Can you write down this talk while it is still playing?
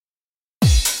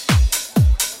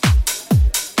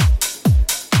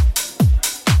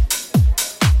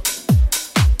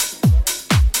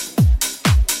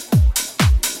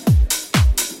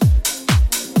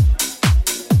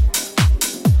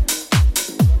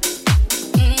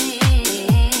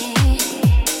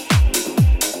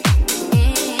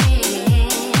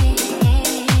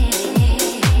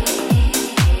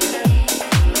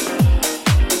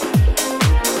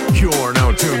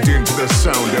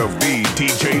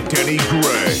DJ Danny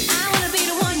Gray.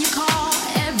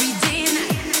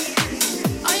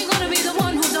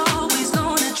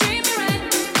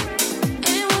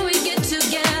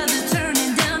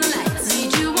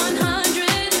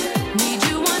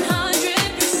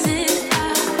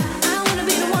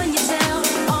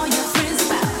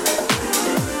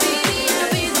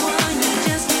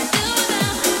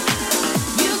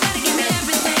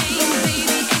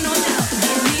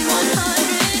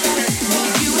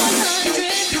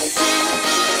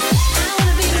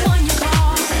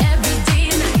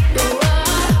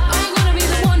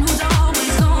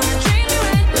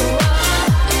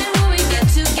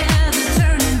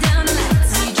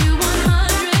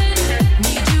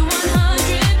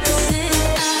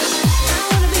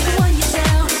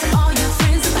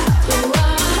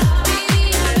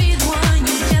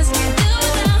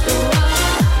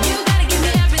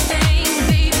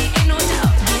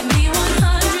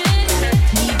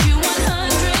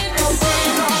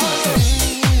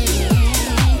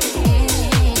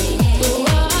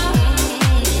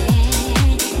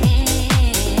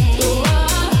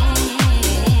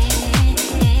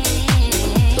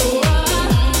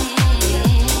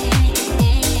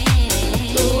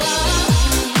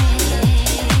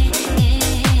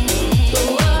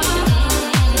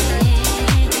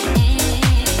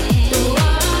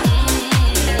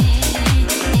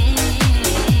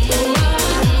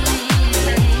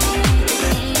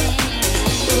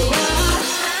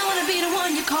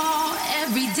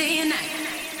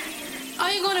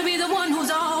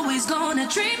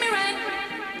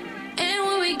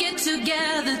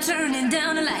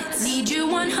 Give me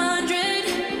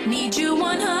 100, need you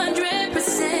 100.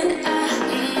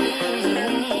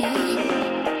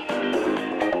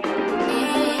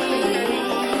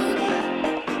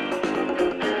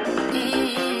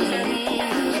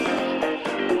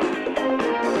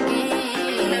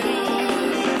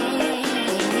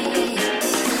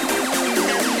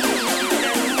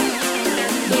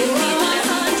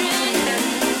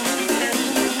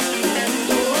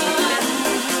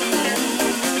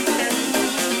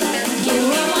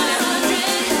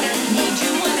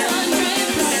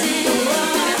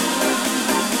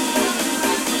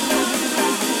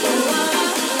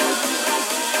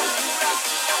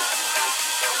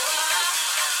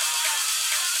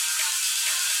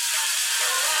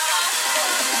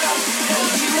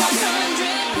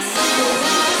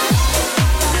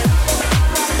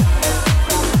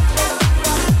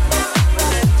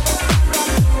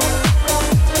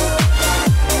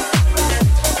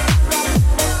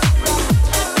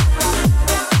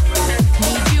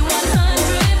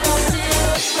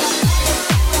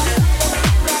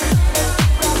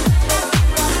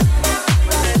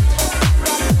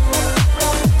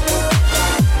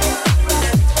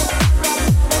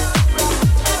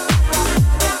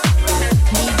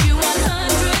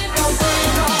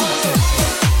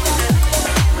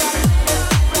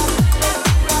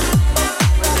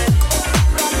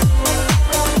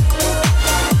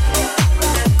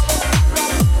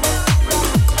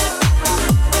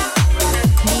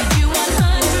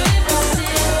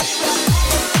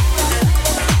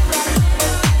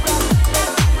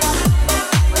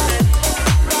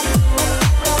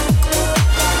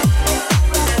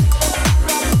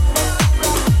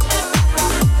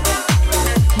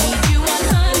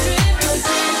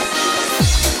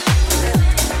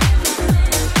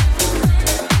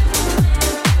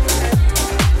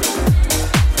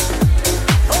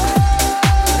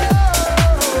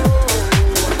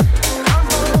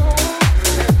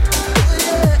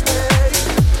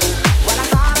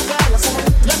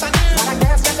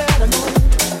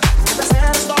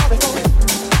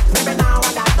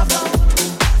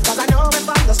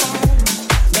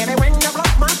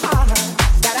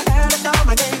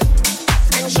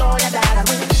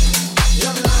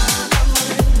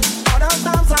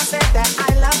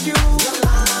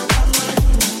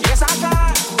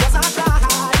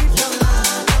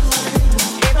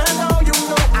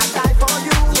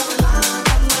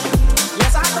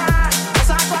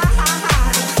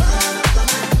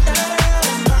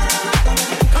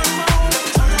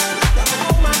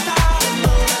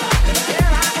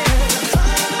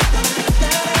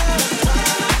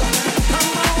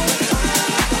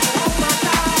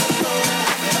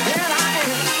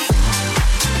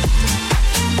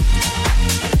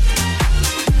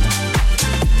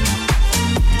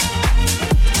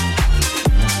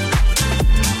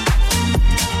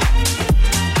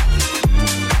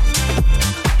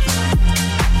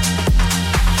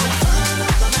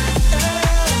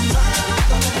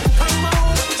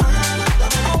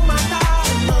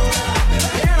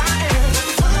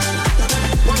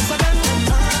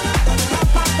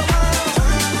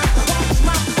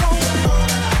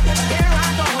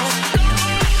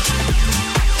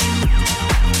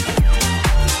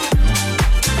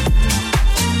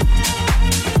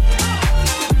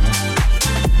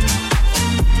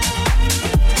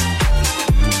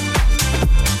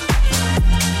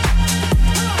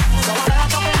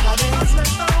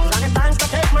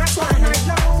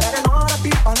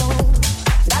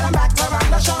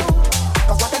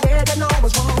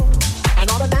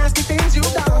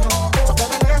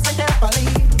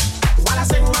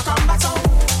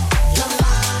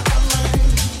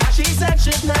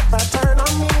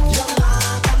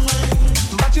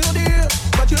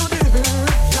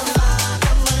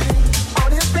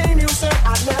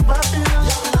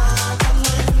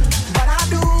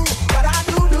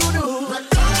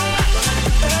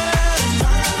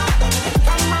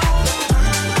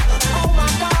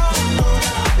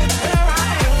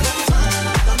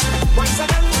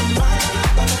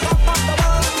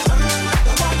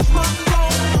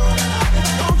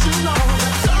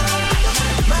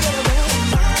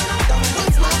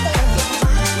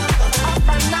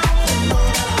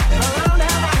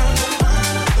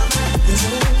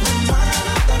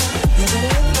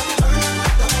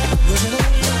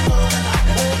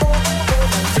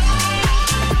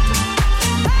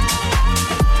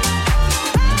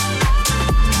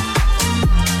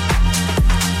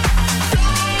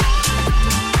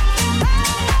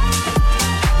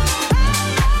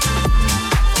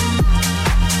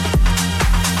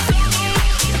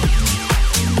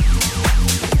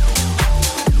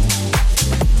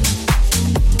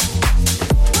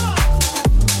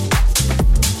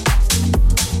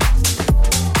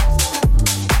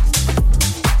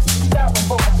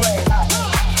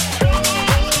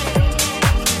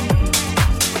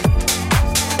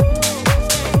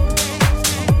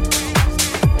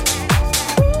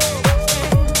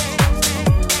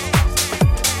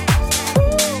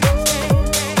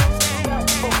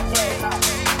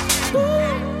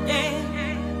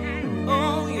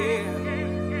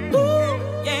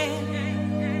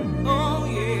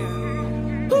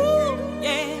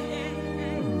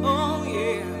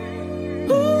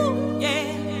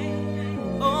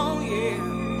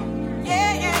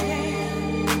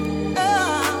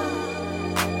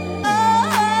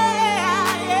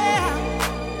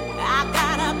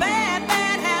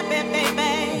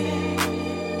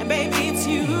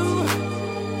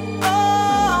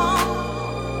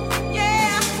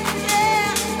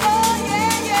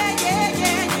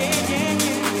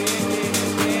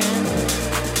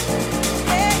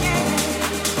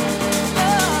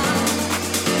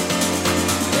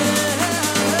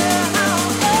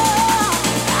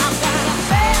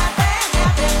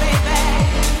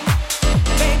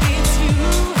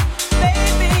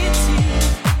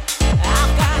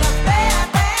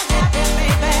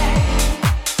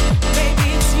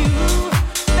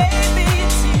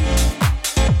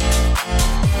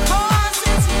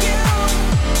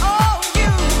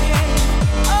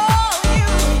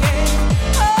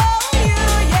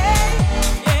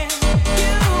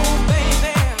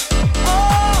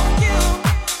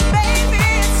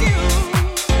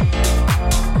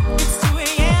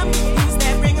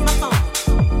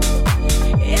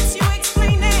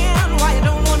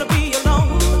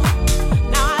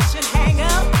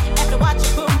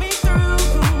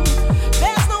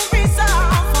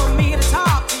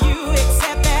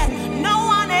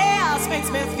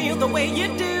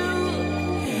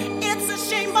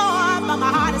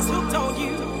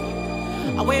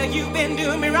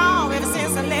 ever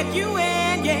since I let you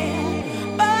in,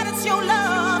 yeah. But it's your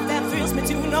love that thrills me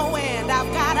to no end.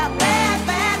 I've got a bad,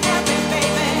 bad habit,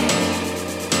 baby.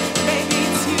 Baby,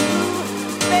 it's you.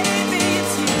 Baby,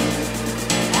 it's you.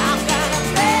 I've got a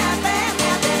bad, bad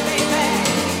habit, baby.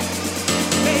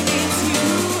 Baby, it's you.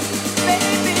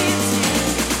 Baby, it's you.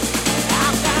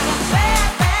 I've got a bad,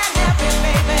 bad habit,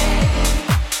 baby.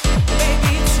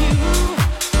 Baby, it's you.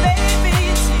 Baby,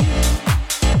 it's you.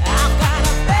 I've got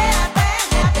a bad, bad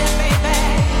habit, baby.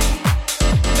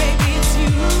 Baby, it's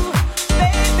you.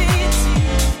 Baby, it's you.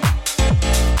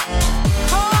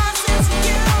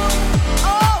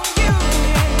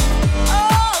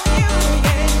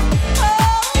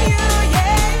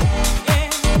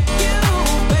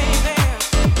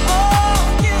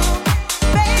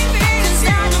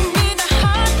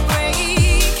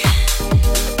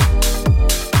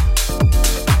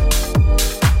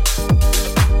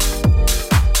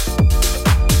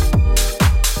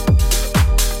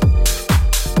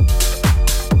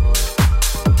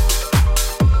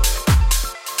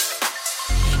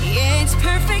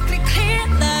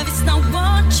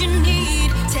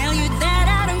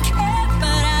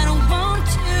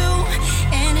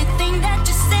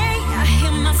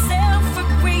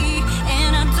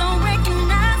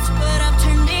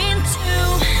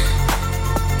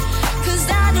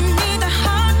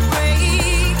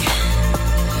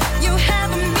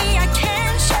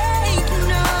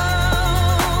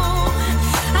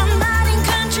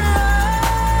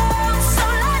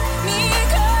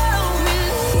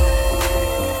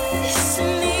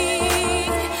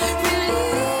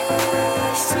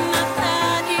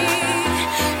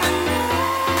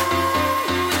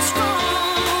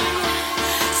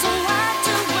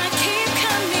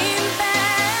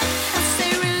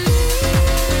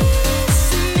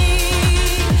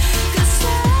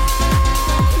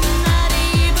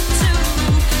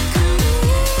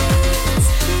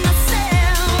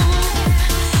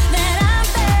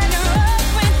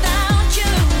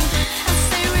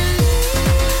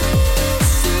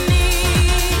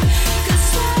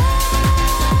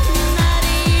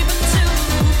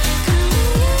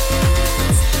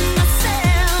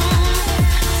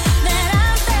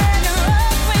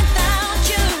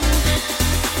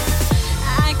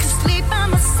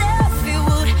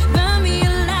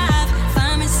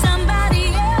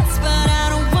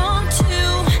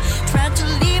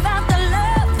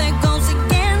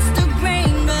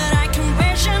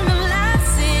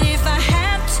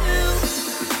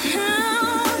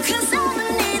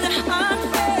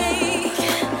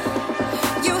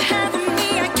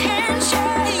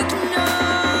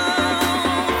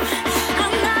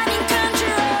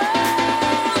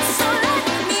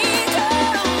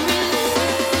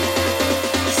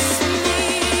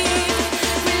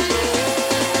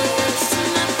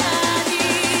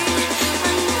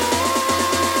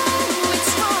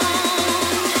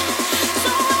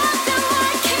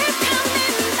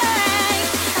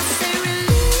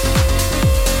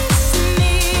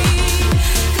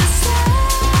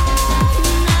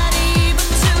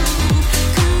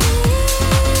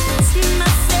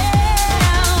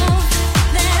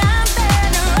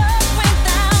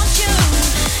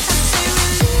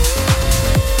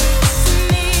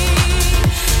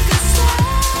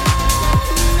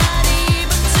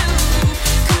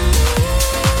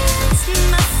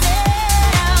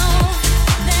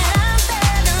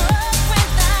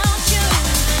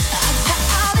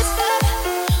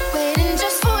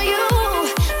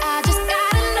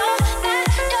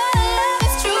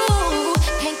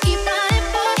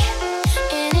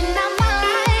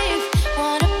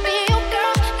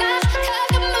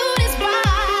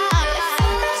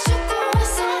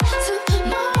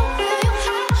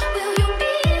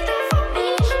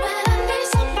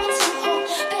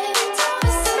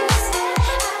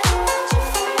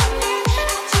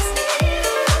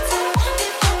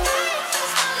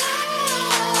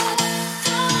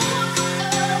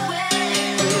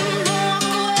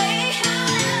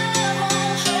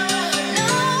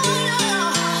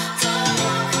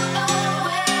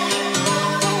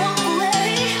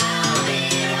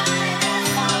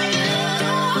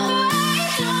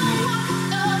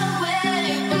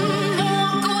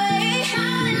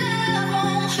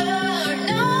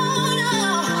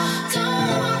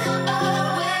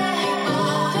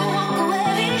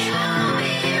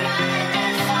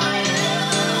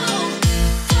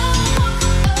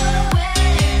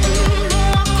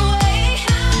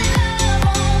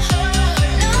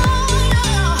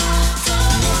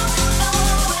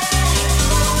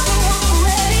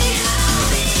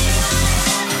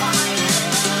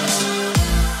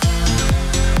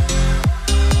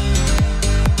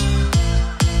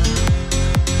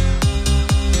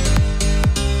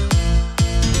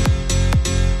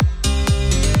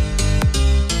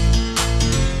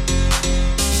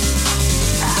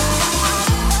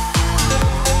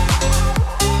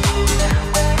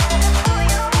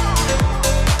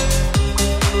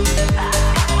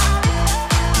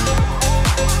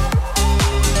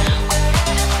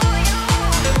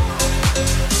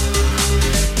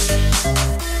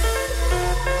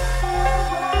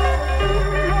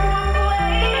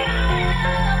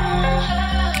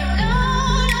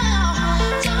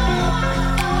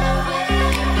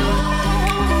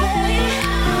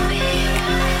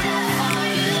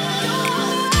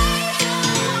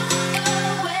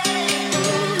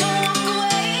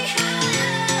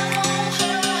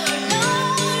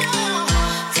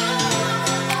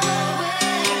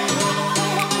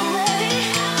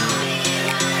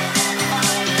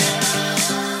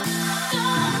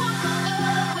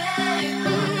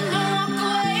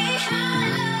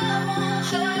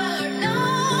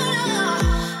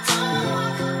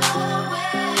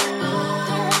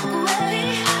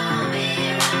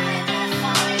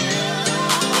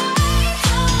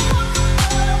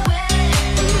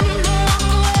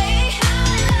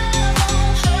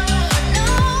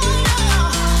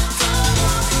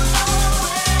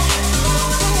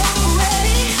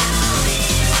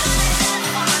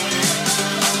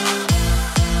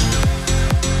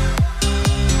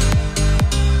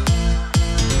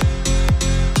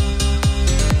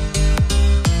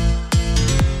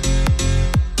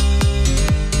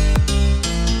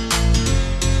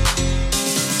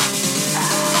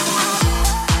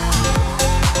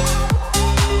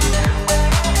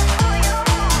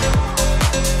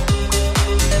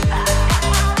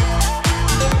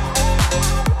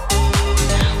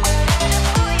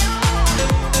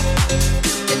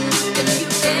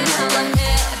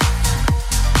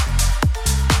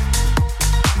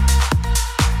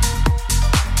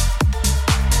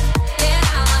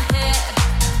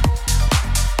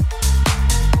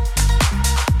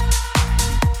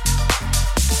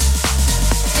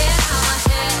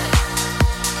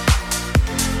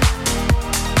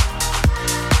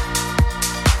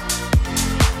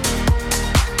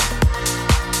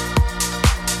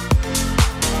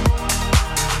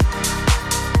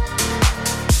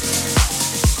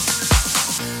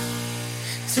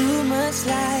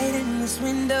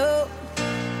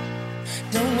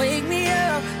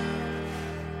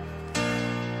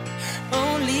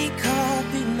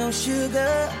 more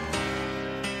sugar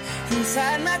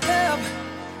inside my cup.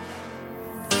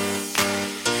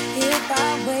 If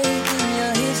I wait and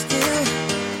you're here still,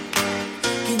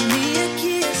 give me a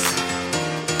kiss.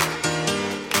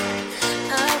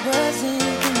 I wasn't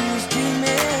finished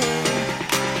dreaming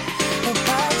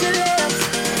about your lips.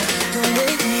 Don't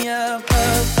wake me up,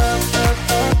 up, up, up,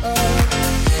 up, up.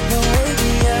 Don't wake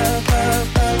me up,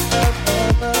 up, up, up,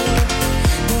 up, up.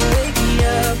 Don't wake me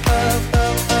up, up,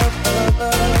 up, up, up,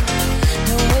 up.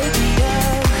 Don't wake me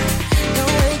up,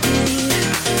 don't wake me,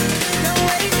 don't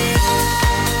wake me up.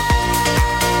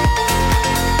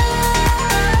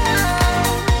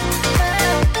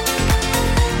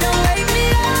 Don't wake me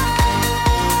up.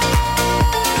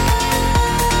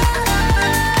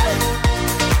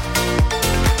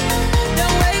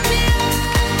 Don't wake me up.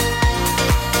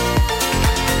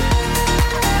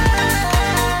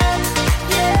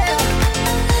 Yeah.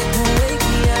 Don't wake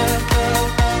me up,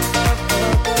 up, up, up,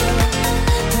 up, up.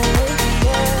 Don't wake me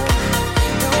up,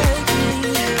 don't wake me.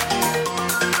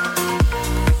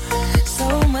 So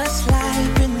much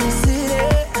life in this city,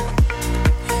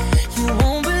 you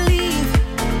won't believe.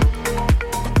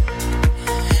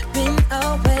 Been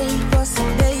away for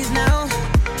some days now,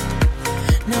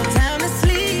 no time to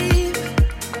sleep.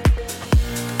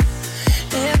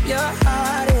 If your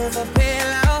heart is a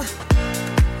pillow,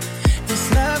 this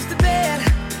love's the bed.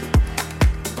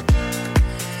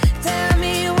 Tell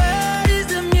me what is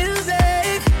the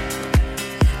music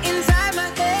inside my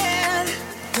head.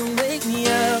 Don't wake me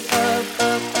up, up,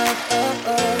 up, up, up,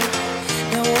 up.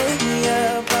 Don't wake me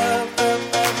up, up, up,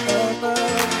 up, up, up.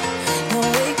 Don't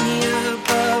wake me up,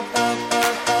 up, up,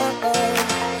 up, up, up.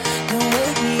 Don't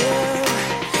wake me up,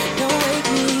 don't wake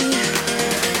me,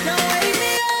 don't wake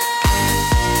me up.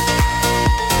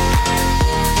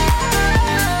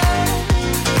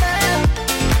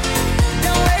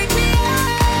 Don't wake me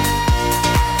up.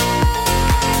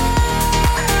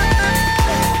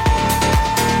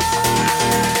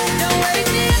 Don't wake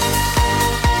me up.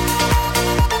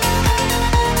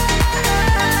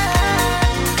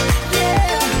 Yeah.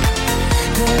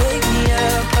 Don't wake me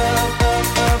up, up, up,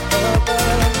 up, up,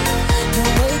 up.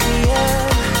 Don't wake me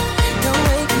up, don't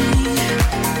wake me.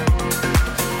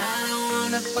 I don't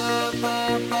wanna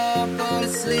fall to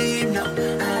sleep, no. I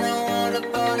don't wanna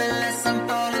fall unless I'm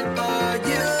falling for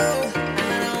you.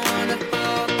 I don't wanna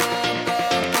fall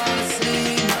to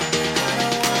sleep, no. I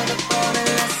don't wanna fall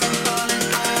unless I'm falling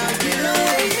for you. Don't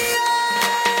wake me up.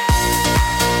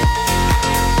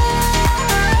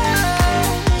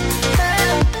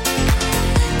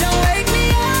 Don't wake me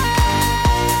up.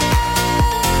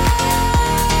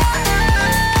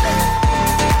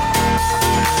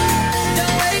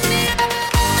 Don't wake me up.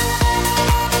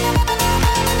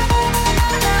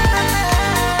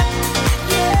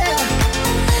 Yeah.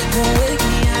 Don't wake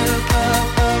me up,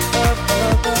 up, up, up,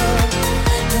 up, up.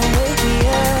 Don't wake me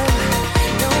up,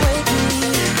 don't wake me.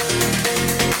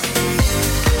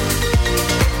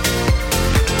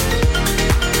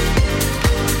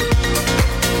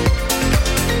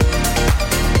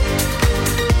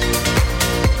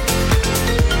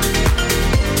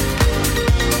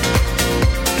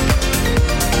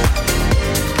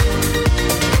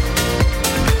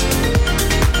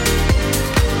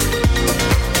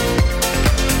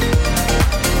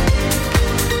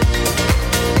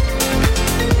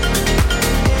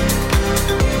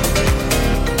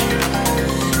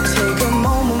 Take a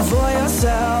moment for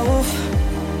yourself.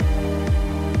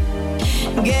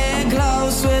 Get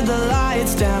close with the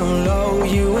lights down low.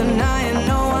 You and I and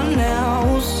no one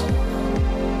else.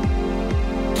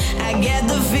 I get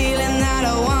the feeling that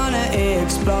I wanna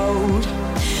explode.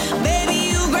 Baby,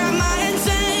 you grab my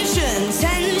attention.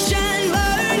 Tension,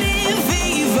 burning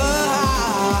fever.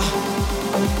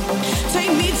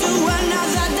 Take me to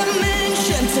another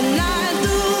dimension. Tonight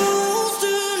the rules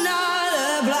do not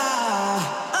apply.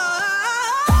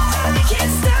 I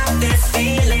can't stop this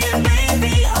feeling,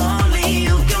 baby. Only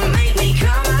you can make me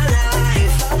come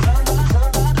alive.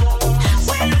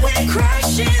 When we're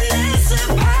crashing, there's a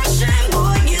passion.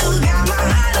 Boy, you got my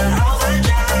heart on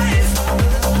overdrive.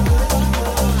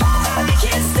 I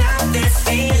can't stop this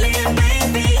feeling,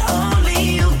 baby. Only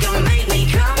you can make me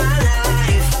come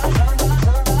alive.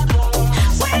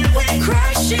 When we're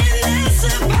crashing, there's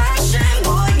a passion.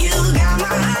 Boy, you got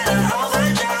my heart on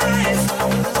overdrive.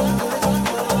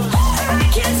 I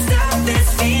can't stop this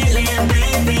feeling,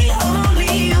 baby.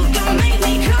 Only you can make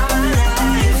me come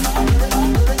alive.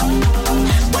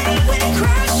 When we're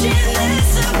crashing,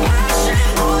 there's a passion.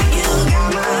 Boy, you got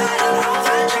my heart on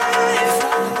overdrive.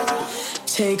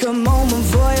 Take a moment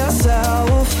for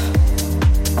yourself.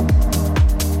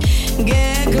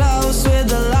 Get close with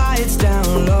the lights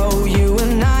down low. You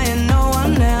and I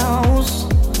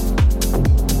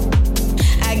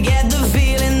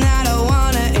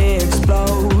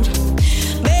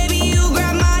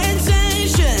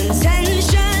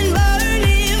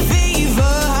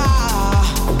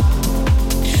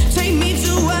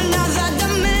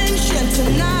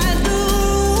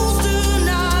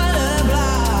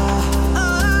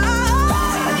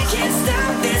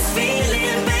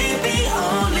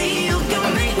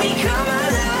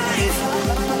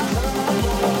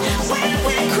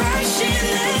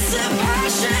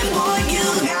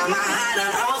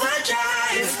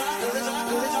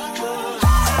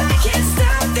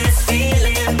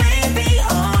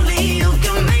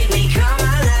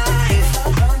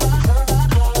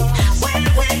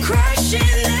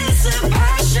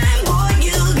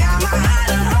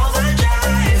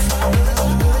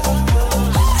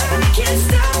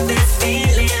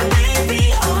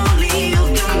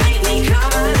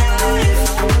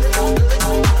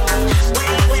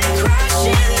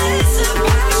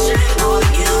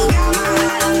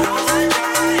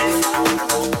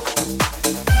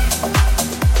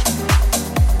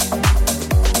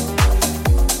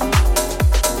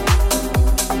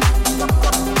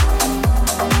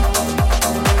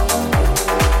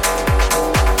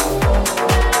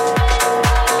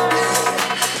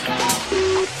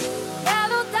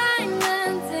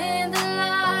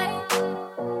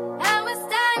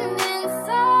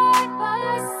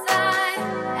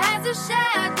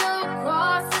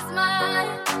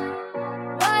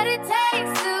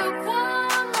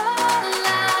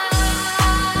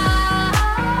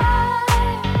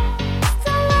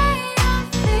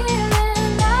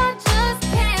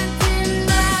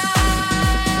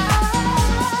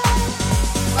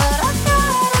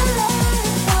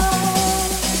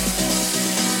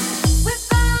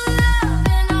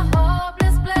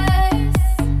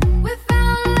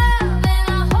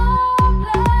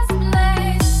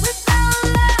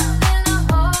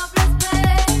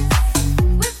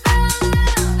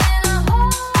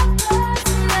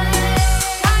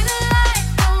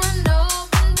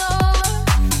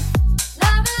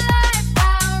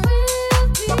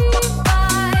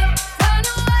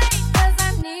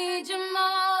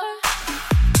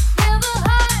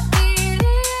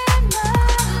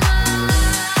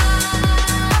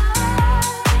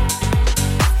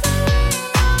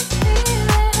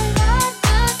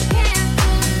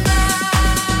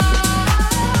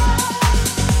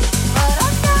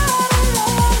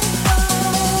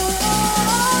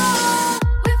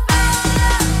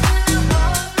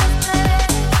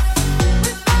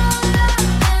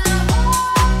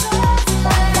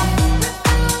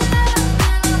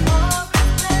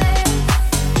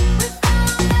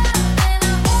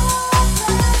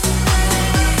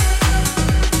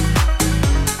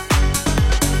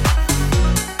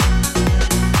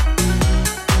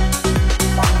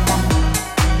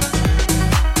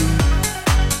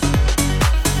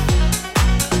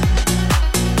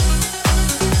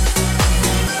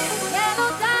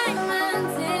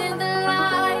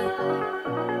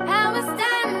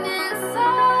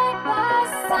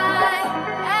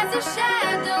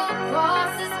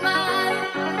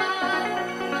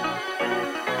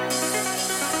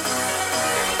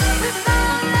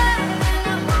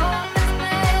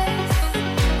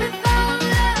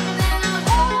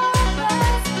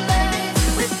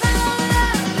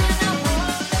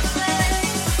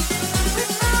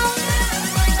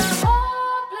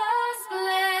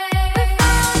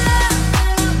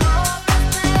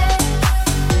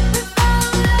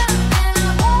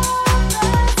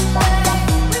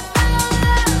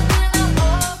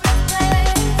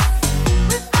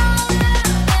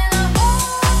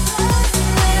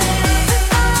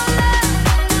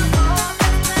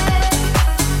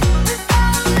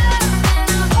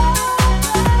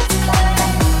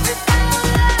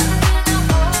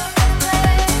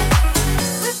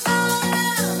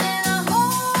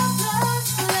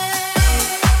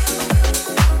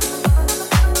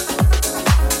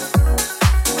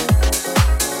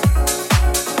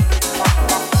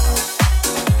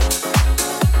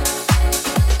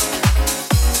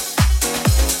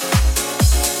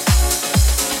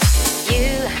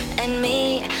and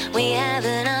me, we have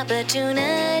an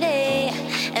opportunity,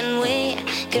 and we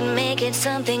could make it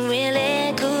something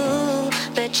really cool.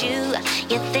 But you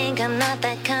think I'm not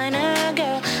that kind of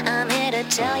girl. I'm here to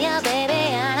tell you, baby,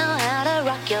 I know how to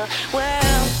rock your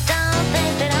world. Don't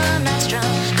think that I'm not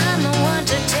strong. I'm the one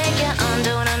to take you on.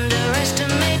 Don't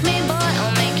underestimate me, boy.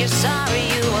 I'll make you sorry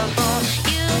you were born.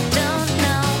 You don't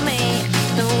know me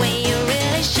the way you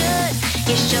really should.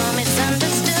 You sure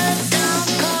misunderstood. Don't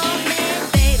call me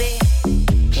baby.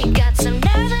 You got some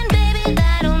nerve and baby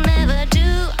that'll never do.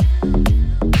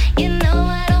 You know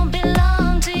I don't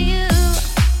belong to you.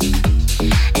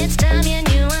 It's time you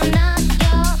knew I'm not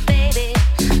your baby.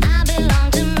 I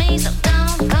belong to me, so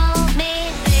don't call me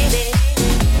baby.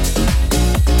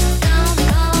 Don't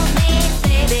call me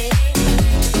baby.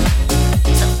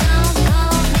 So don't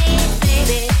call me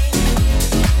baby.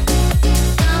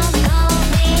 Don't call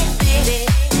me baby.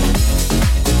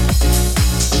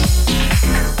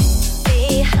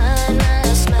 Behind my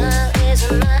smile is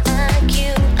my IQ.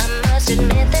 I must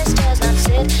admit this does not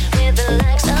sit with the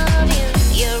likes of you.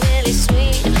 You're really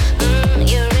sweet,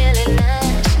 you're really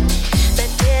nice. But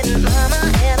didn't mama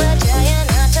ever tell you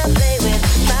not to play with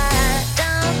fire?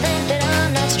 Don't think that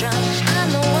I'm not strong. I'm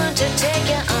the one to take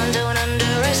you on. Don't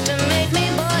underestimate me,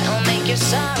 boy. I'll make you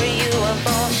sorry you were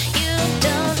born. You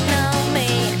don't know me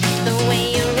the way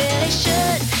you really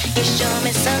should. You sure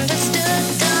misunderstood.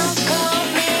 Don't call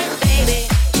me baby.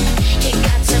 You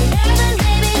got some nerve and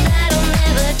baby that'll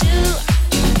never do.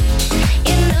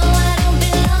 You know I don't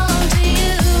belong to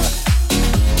you.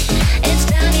 It's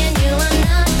time you knew I'm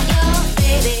not your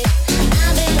baby. I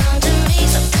belong to me,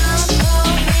 so don't call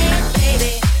me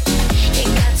baby. You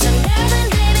got some nerve and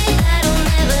baby that'll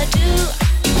never do.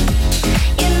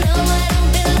 You know I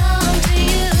don't belong to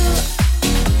you.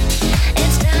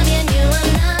 It's time you knew I'm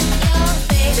not your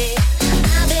baby.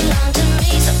 I belong to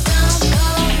me, so don't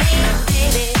call me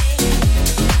baby.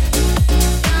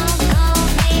 Don't call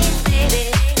me baby.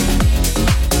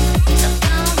 So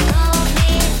don't call me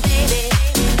baby.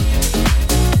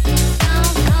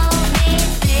 Don't call me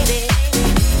baby.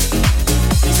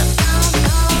 So don't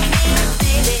call me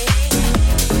baby.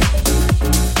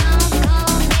 Don't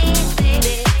call me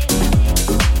baby.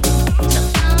 So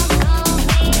don't call me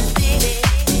baby.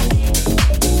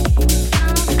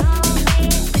 Don't call me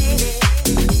baby.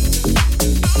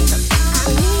 I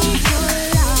need your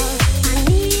love, I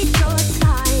need your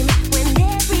time. When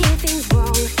everything's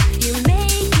wrong, you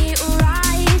make it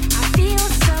right. I feel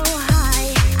so high,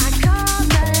 I come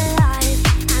alive.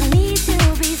 I need to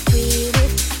be free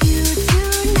with you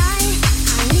tonight.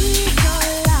 I need your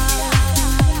love.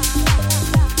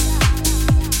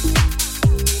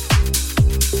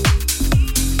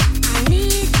 I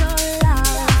need your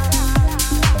love.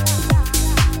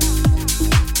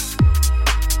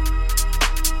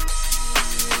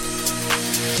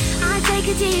 I take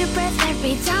a deep breath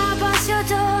every time I pass your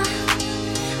door.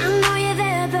 I know you're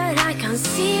there, but I can't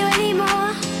see you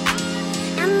anymore.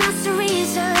 And that's the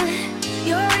reason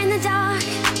you're in the dark.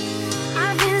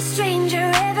 I've been a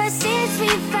stranger ever since we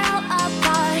fell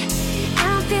apart. And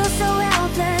I feel so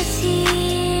helpless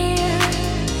here.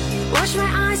 Watch my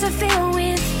eyes are filled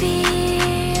with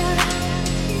fear.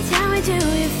 Tell me, do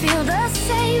you feel the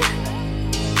same?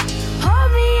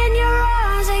 Hold me in your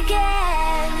arms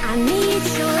again. I need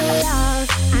your love,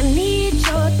 I need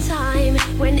your time.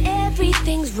 When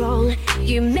everything's wrong,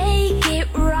 you make it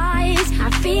right. I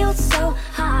feel so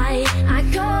high, I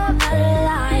come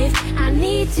alive. I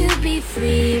need to be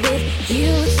free with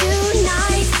you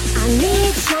tonight. I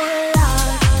need your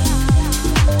love.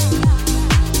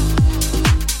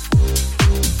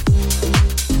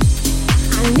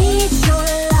 I need your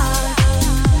love.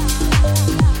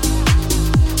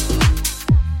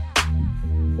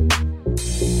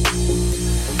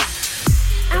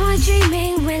 Am I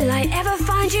dreaming? Will I ever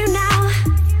find you now?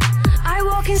 I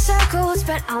walk in circles,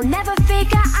 but I'll never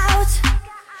figure out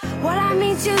what I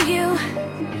mean to you.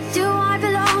 Do I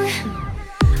belong?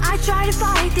 I try to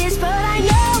fight this, but I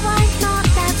know I'm not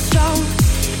that strong.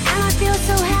 And I feel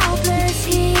so helpless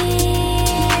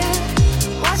here.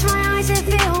 Watch my eyes and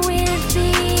fill with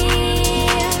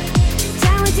fear.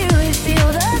 Tell me, do you feel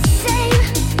the same?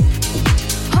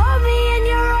 Hold me in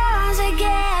your arms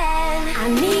again. I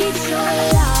need your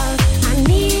love, I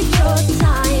need your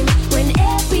time. When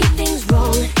everything's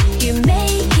wrong, you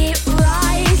make it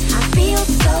right. I feel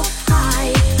so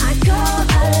high, I come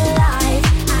alive.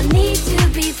 I need to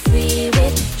be free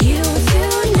with you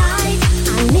tonight.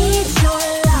 I need your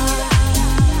love.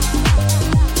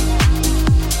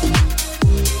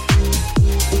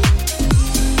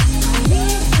 I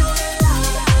need your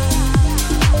love.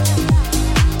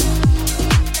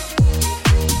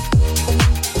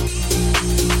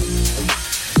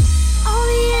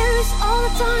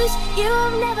 times you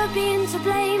have never been to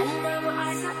blame. And now my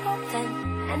eyes are open,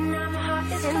 and now my heart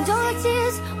is and all the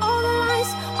tears, all the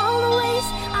lies, all the ways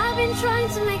I've been trying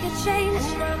to make a change.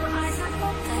 And now my eyes are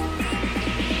open.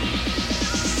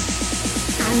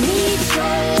 I need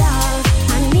your love,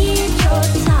 I need your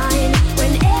time.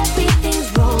 When everything's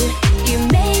wrong, you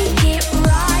make it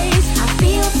right. I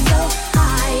feel so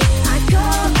high, I go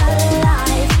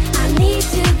alive. I need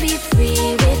to be free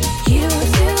with you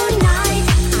tonight.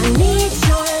 I need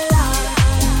your love.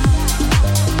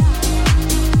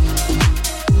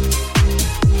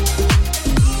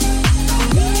 I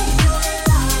need your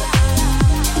love.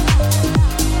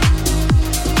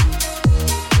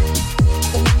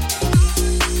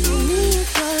 I need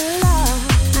your love.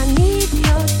 I need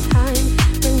your time.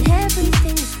 When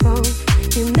everything's wrong,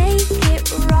 you make it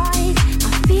right.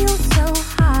 I feel so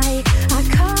high, I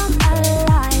come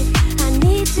alive. I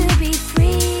need to be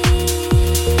free.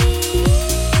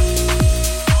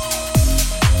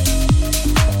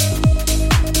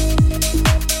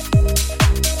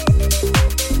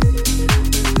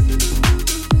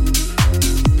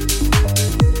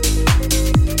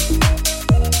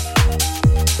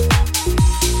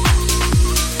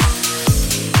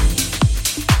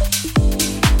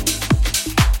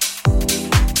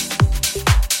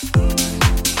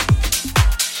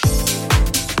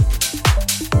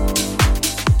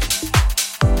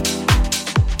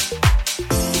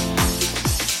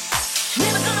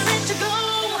 Never gonna let you go,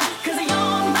 'cause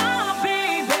you're my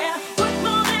baby. Worth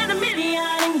more than a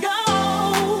million and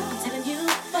gold. I'm telling you,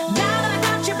 now that I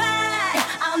got you back,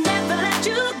 I'll never let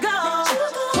you go.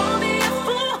 Won't be a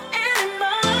fool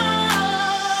anymore.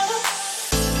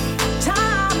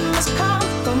 Time has come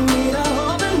for me to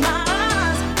open my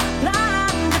eyes.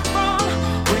 Blinded from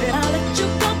where did I let you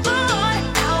go, boy?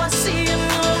 Now I see a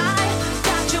new light.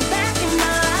 Got you back in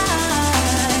my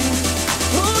life.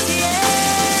 Oh yeah.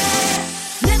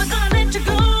 Never gonna let you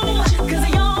go, 'cause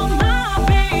you're my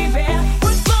baby.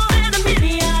 Worth more than a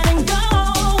million and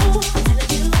gold.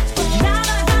 Now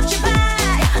that I got you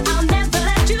back, I'll never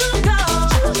let you go.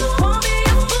 Won't be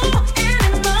a fool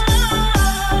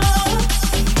anymore.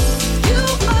 You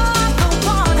are the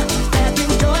one that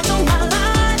brings joy to my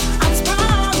life. I'm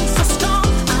strong, so strong.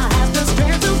 I have the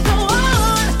strength to go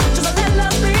on. Just let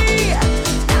love be.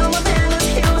 Now my man is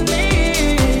healing me.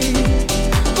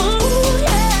 Ooh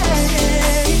yeah.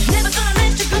 Never gonna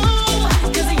let you go,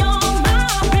 'cause you're my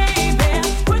baby.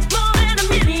 Worth more than a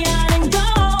million and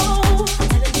gold.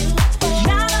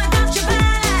 Now that I got you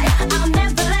back, I'll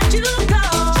never let you go.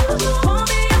 Won't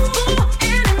be a fool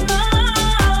anymore.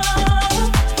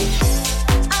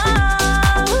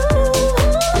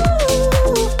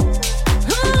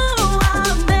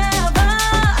 I'll never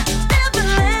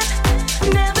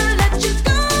let you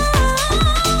go.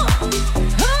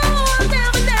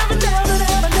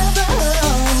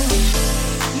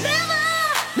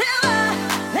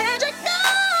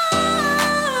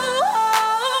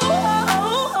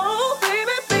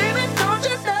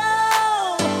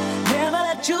 Never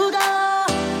let you go.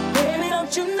 Baby,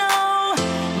 don't you know? Never let you go. Baby, don't you know?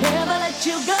 Never let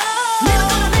you go. Never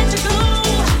gonna let you go,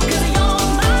 'cause you're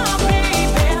my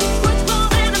baby. Worth more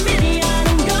than a million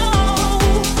and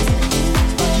gold.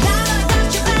 Now that I got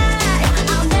you back,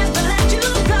 I'll never let you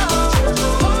go.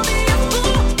 Won't be a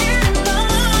fool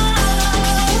anymore.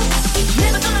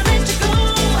 Never gonna let you go,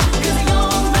 'cause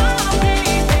you're my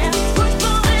baby. Worth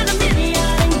more than a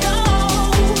million and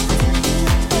gold.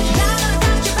 Now that I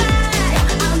got you back,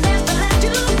 I'll never let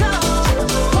you go.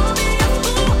 Won't be a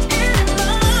fool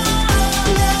anymore.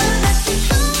 Never let you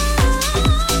go.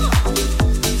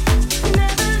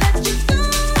 Never let you go.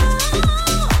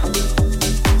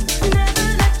 Never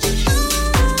let you go.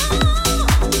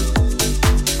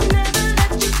 Never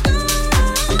let you go.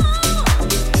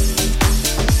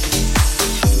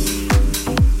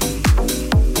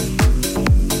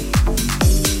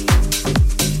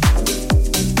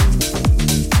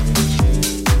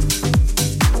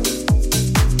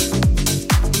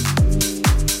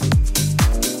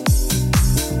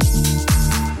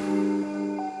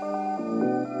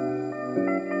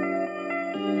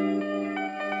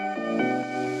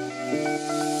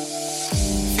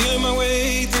 Feeling my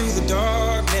way through the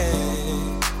darkness,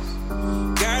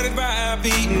 guided by a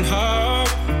beating heart.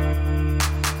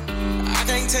 I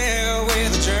can't tell where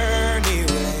the journey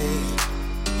will,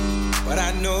 but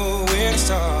I know where to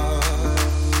start.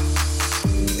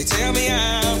 They tell me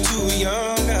I'm too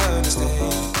young to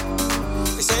understand.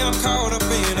 They say I'm caught up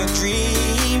in a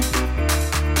dream.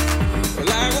 Well,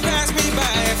 life will pass me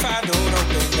by if I don't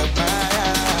open up my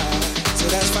eyes. So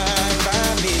that's fine by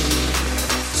me.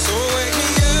 So wake me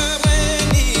up when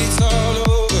it's all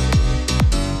over,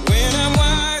 when I'm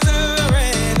wiser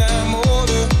and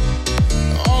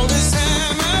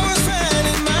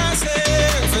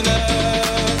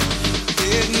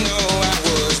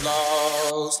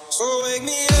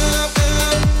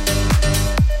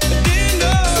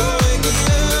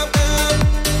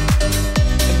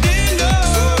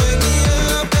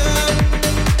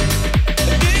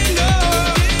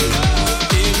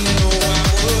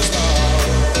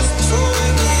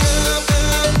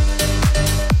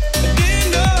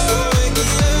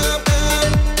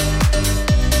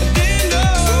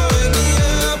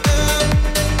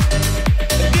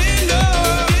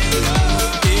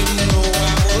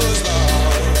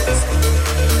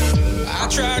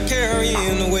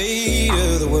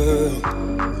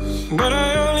but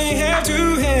I only have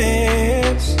two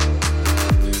hands.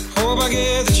 Hope I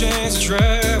get the chance to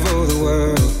travel the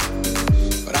world,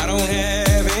 but I don't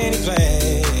have any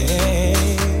plans.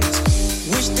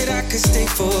 Wish that I could stay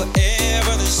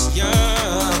forever this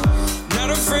young, not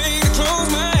afraid to close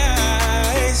my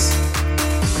eyes.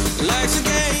 Life's a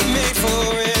game made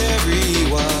for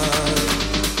everyone,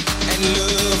 and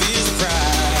love is a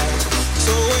prize.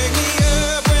 So wake me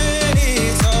up when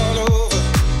it's all over,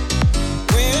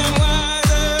 when I'm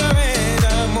wiser and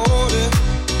I'm older.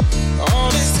 All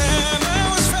this time I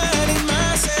was finding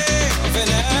myself,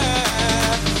 and I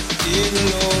didn't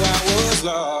know I was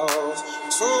lost.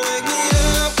 So wake me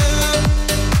up, up.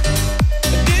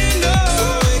 I didn't know. So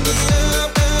wake me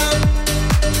up, up.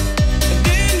 I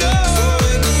didn't know. So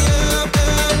wake me up,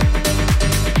 up.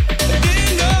 I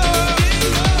didn't know.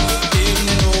 Didn't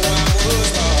know I was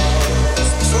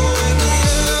lost. So wake me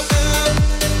up, up.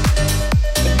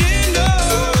 I didn't know.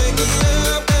 So wake me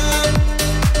up, up.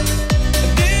 I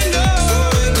didn't know. So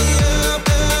wake me up,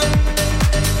 up.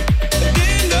 I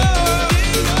didn't know.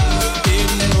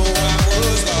 Didn't know I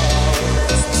was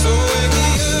lost. So wake me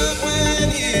up when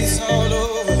it's all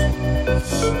over,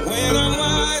 when I'm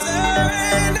wiser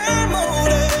and I'm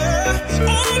older.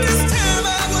 All this time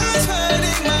I was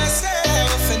hurting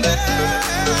myself, and I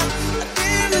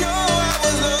didn't know I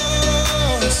was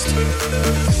lost.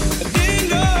 I didn't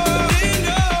know, didn't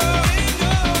know, didn't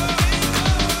know.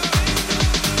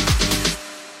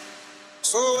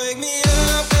 So wake me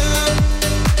up, up.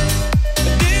 I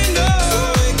didn't know. So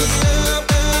wake me up,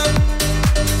 up. I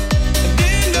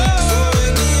didn't know. So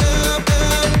wake me up,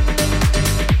 up.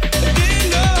 I didn't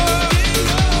know.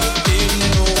 Didn't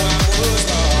know I was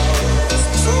lost.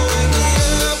 So wake me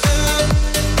up, up.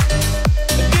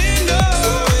 I didn't know.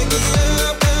 So wake me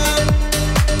up, up.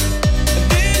 I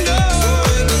didn't know. So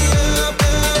wake me up,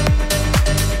 up.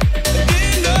 I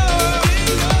didn't know.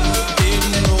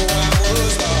 Didn't know I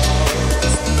was lost.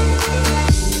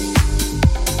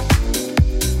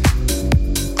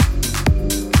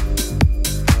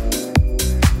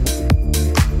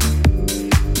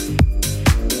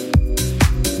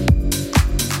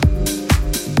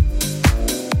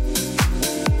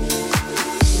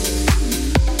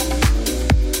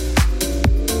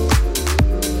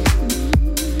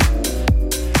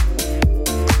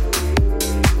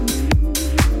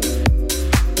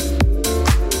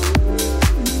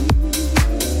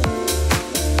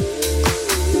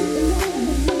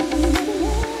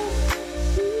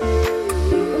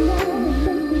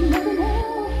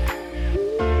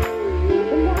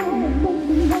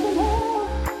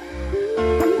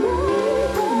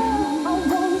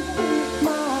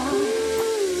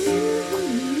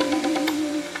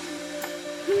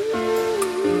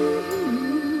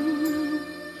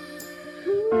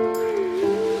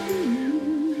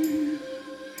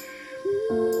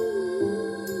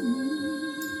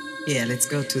 Yeah, let's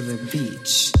go to the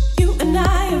beach. You and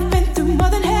I have been through more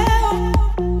than hell.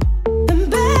 And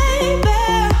baby,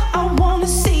 I wanna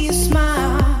see you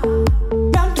smile.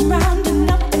 Round and round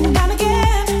and up and down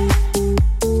again.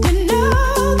 You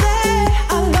know that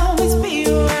I'll always be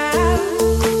around.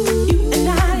 You and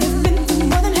I have been through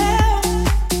more than hell.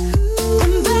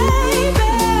 And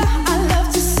baby, I love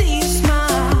to see you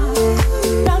smile.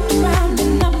 Round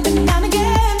and up and down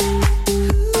again.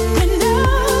 You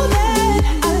know that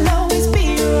I'll always be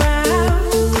around.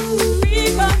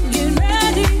 People get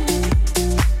ready.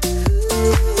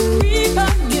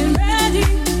 People get ready.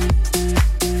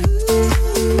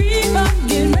 People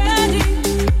get ready.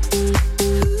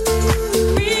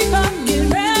 People get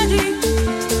ready.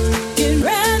 Get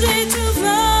ready to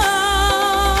flow.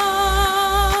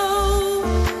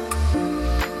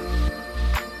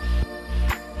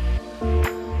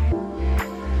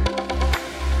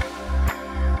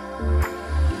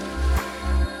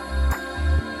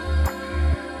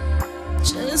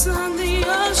 Just like the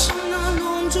ocean, I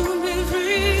long to be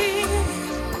free.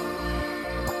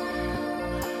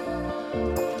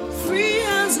 Free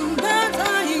as a bird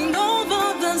flying over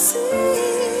the sea.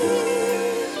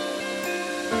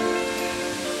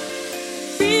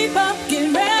 People get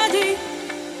ready.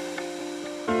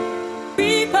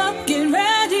 People get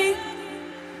ready.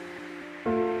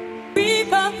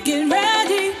 People get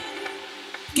ready.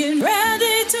 Get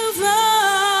ready to flow.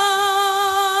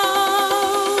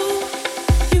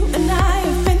 You and I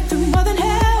have been through more than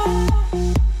hell.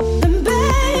 And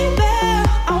baby,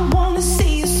 I wanna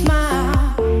see you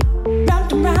smile.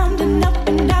 Round and round and up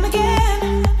and down again.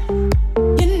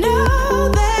 You know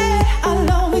that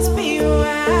I'll always be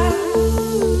around.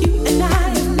 You and I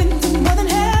have been through more than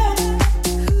hell.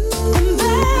 And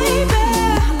baby,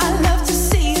 I love to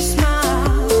see you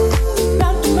smile.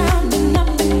 Round and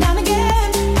up and down again.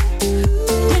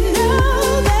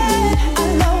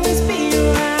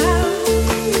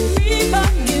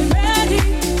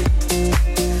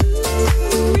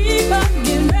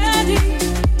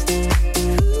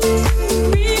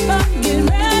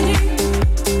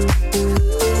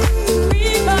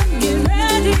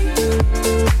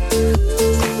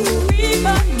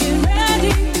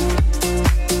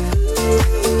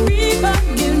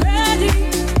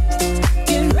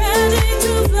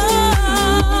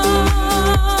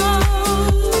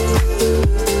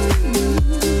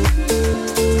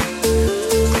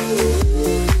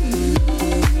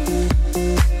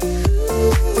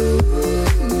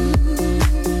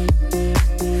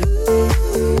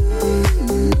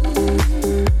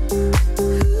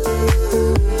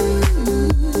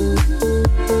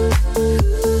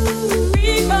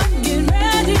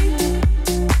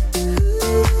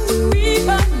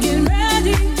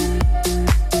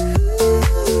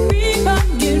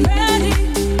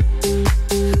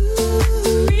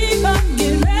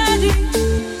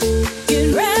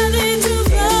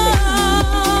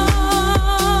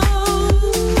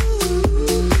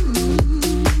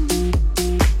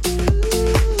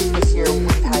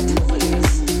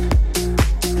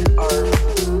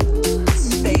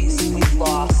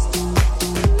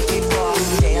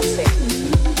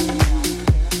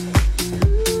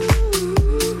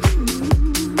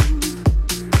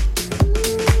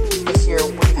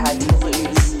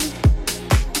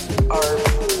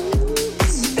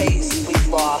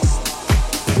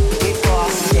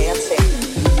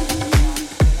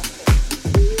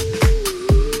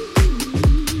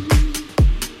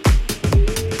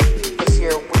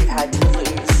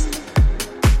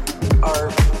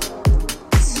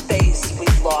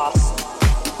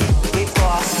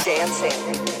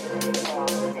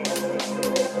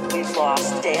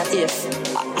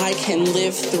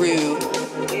 through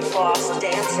We've lost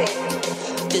dancing.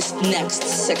 this next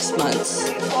 6 months,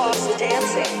 We've lost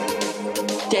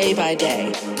dancing. day by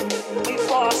day. We've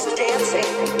lost dancing.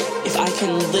 If I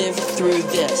can live through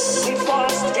this, We've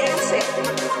lost dancing.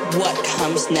 what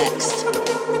comes next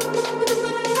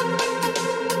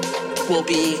will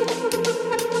be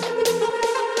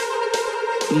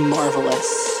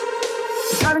marvelous.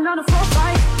 Driving on a full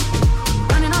fight,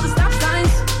 running all the stop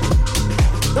signs.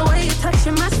 The way you're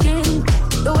touching my skin,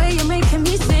 the way you're making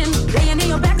me sin, laying in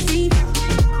your backseat.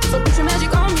 So put your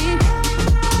magic on me.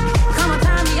 Come on,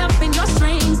 tie me up in your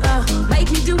strings. Make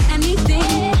me do anything.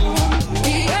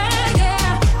 Yeah,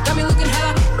 yeah. Got me looking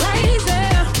hella crazy.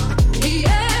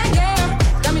 Yeah, yeah.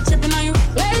 Got me tripping on you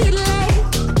lately.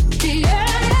 Yeah,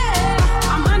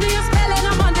 yeah. I'm under your spell and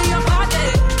I'm under your body.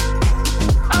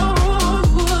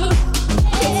 Oh,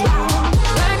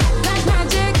 black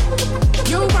magic.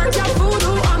 You work your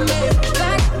voodoo on me.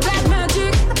 Black magic.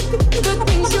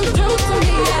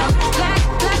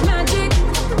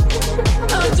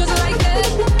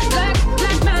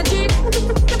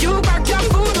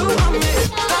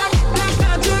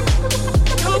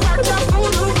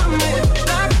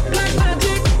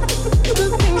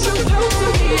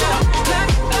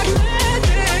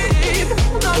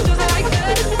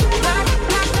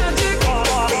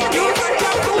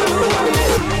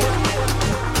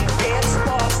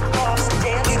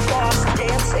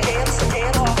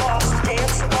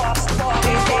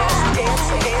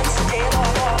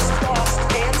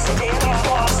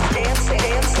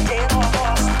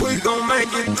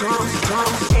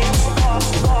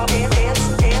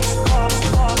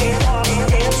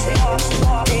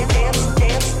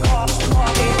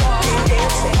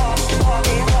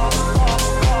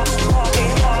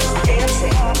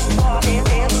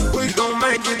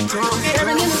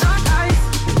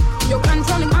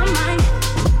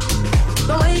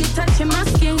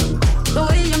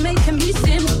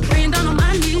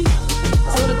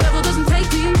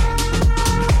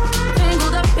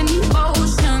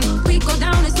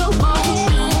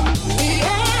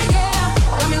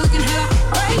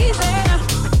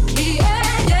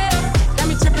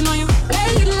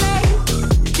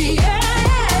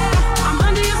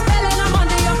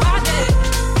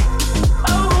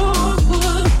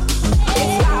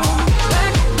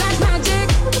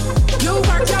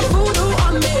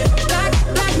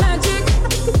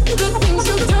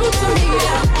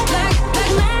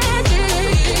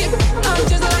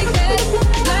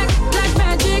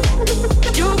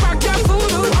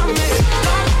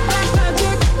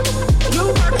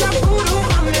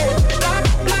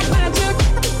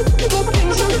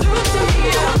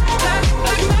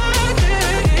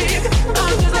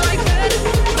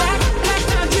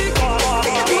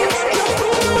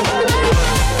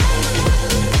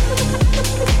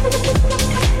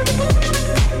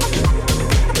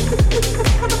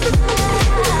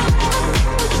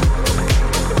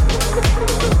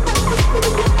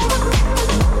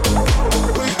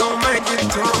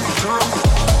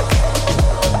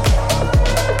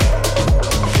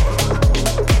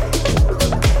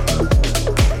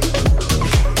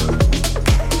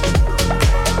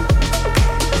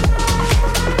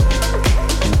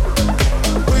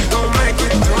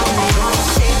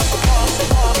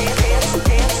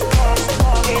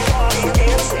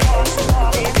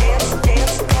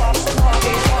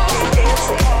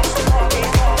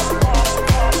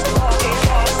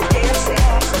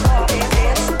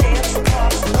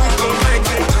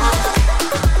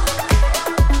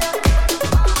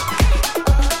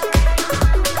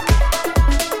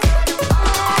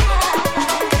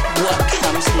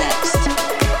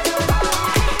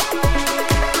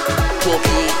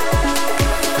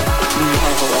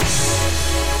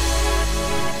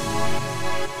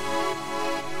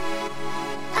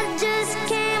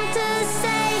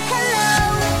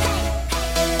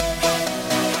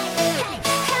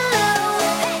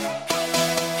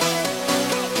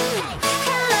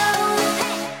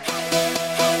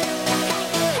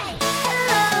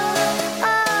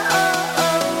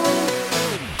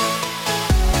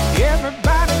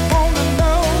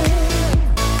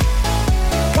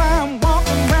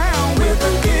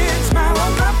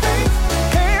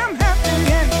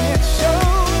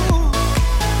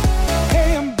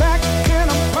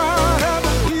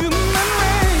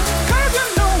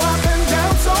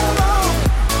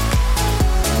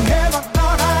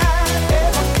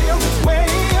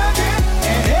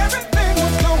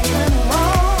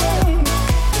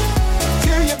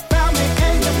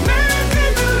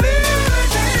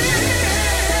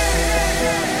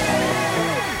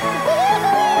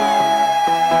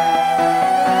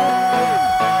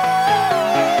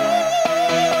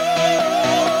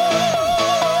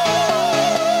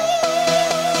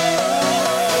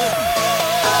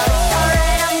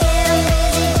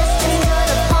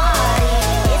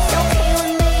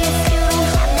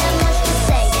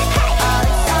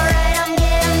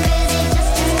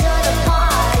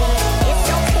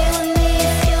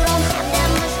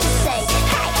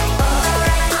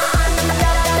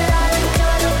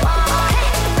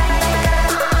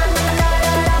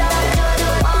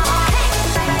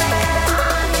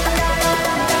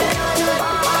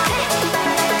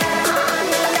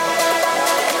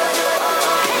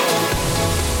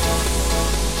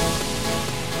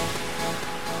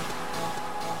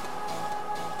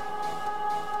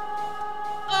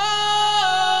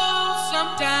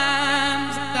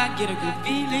 get a good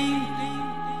feeling,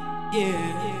 yeah.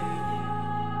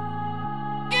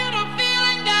 Get a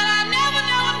feeling that I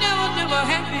never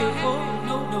had before.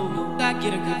 No, I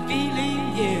get a good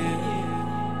feeling,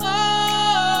 yeah.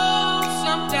 Oh,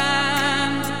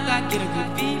 sometimes I get a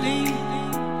good feeling,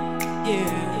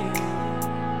 yeah.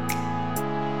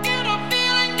 Get a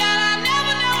feeling that I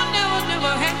never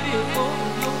had before.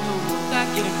 No, I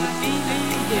get a good feeling,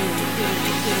 yeah.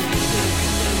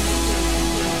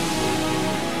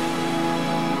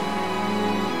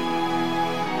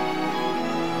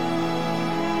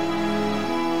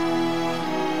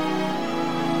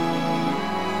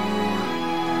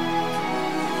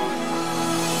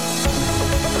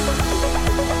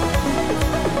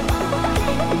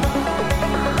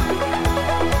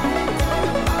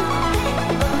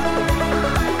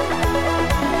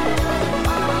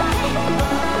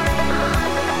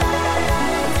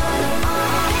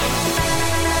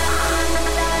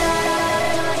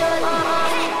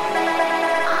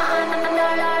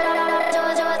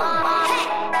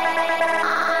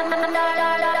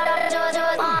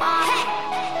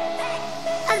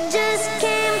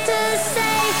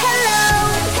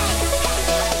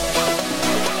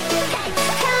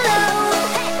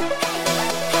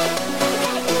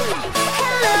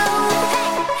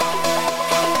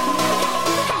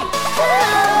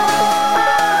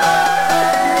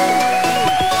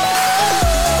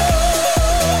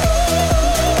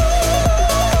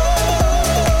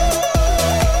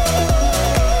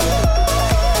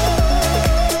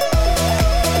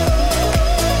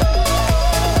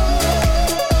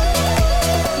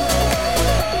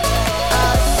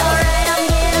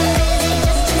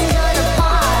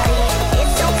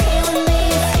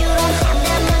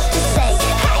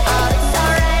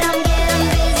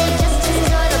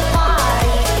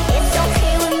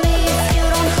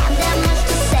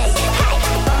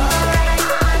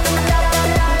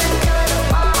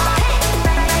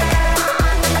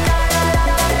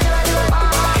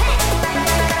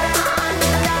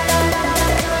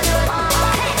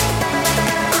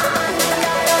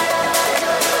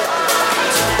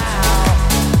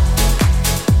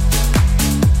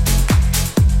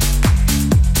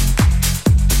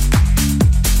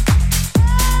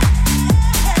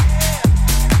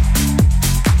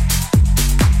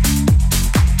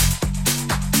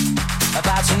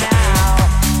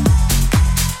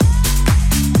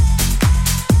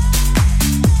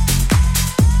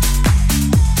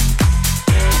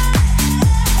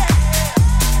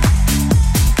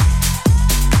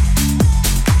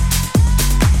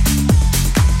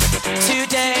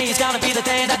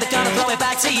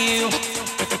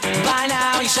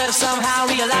 Somehow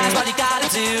realize what you gotta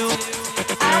do.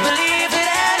 I don't believe that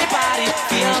anybody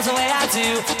feels the way I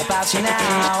do about you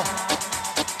now.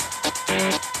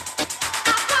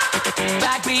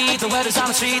 Backbeat, the word is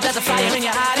on the street that the fire in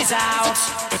your heart is out.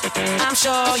 I'm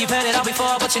sure you've heard it all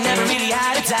before, but you never really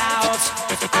had a doubt.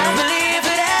 I don't believe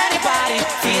that anybody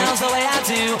feels the way I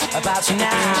do about you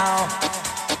now.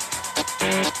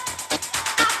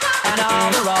 And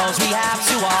all the roads we have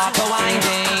to walk are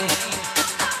winding,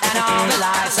 and all the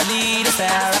lights that lead us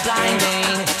there are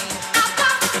blinding.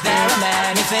 There are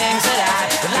many things that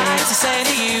I would like to say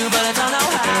to you, but I don't know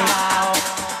how.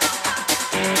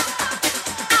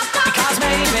 Because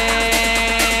maybe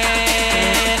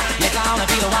you're gonna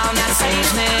be the one that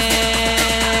saves me.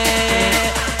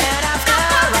 And after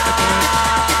all,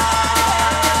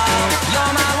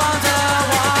 you're my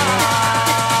wonder-woman.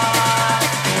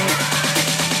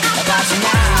 About you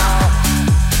now.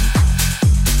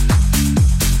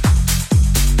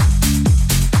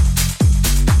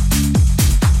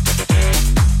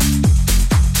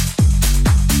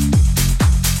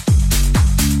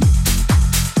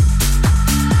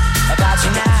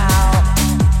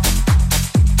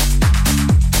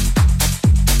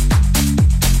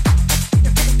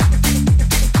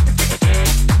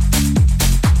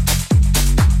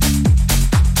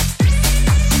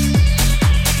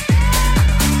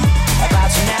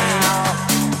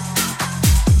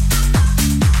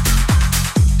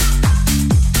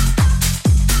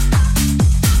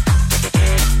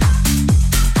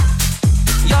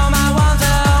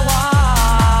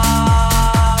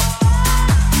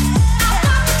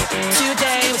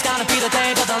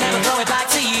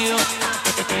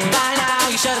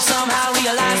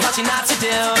 Not to do.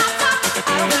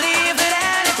 I don't believe that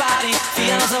anybody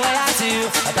feels the way I do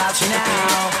about you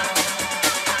now.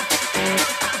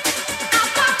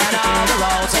 And all the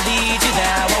roads that lead you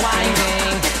there were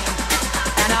winding,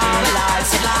 and all the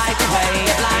lights that light the way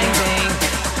are blinding.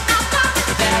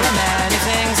 There are many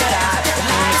things that I would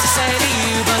like to say to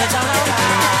you, but I don't know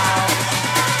how.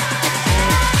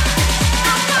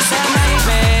 I said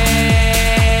maybe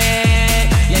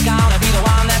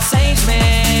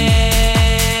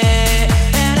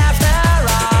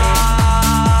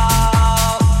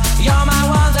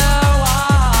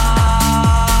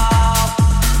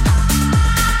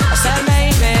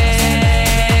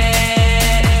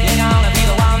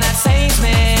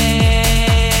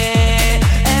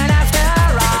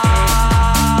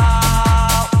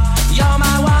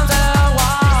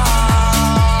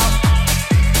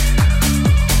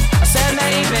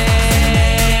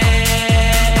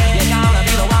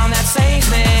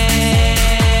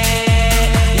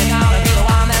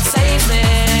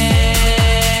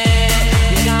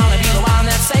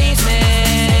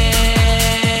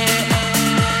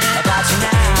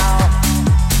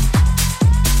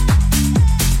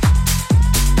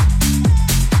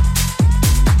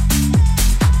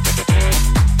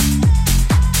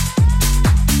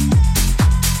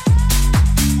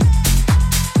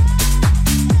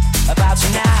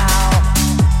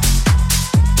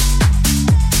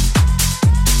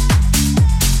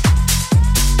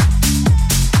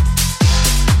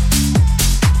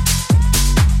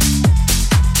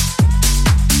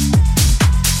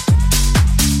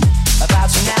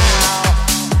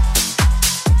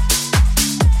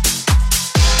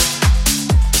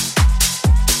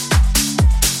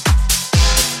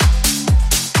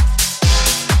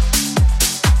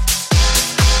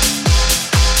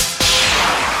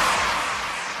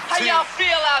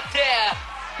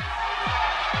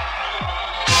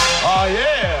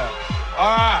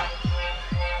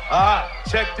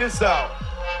check this out.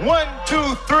 1,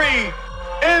 2, 3,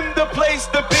 in the place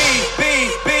to be.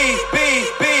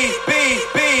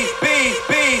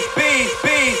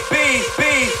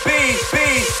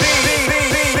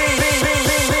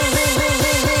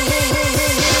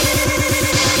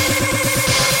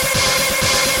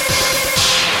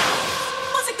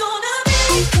 What's it gonna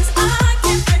be? 'Cause I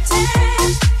can't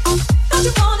pretend. Don't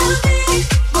you wanna be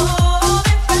more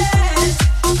than friends?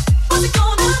 What's it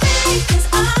gonna be? 'Cause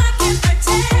I can't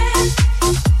pretend.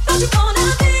 Don't you wanna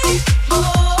be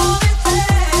more than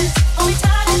friends? Hold me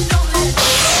tight and don't let go.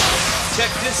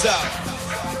 Check this out.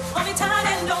 Hold me tight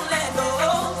and don't let go.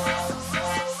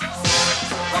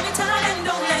 Hold me tight and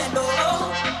don't let go.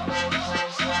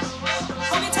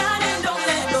 Hold me tight and don't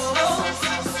let go.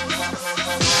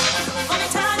 Hold me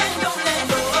tight and don't let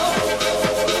go.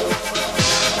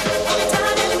 Hold me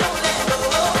tight and don't let go.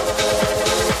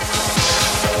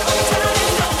 Hold me tight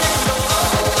and don't let go.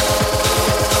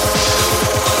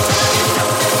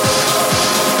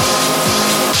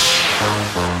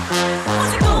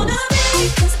 What's it gonna be?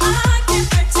 'Cause I can't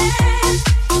pretend.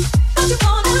 Don't you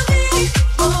wanna be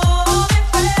more than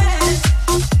friends?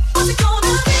 What's it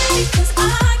gonna be? 'Cause I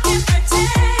can't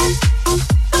pretend.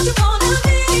 Don't you wanna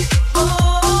be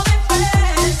more than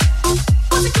friends?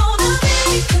 What's it gonna be?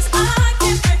 'Cause I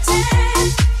can't pretend.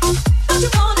 Don't you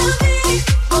wanna be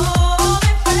more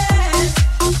than friends?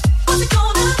 What's it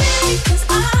gonna be? 'Cause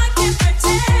I can't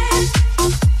pretend.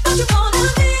 Don't you wanna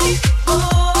be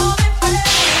more than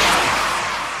friends?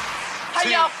 How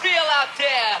y'all feel out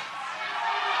there?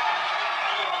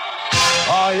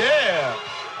 Oh, yeah.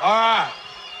 All right.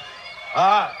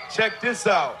 All right, check this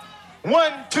out.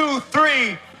 1, 2,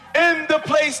 3, in the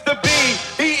place to be.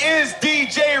 He is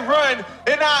DJ Run,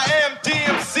 and I am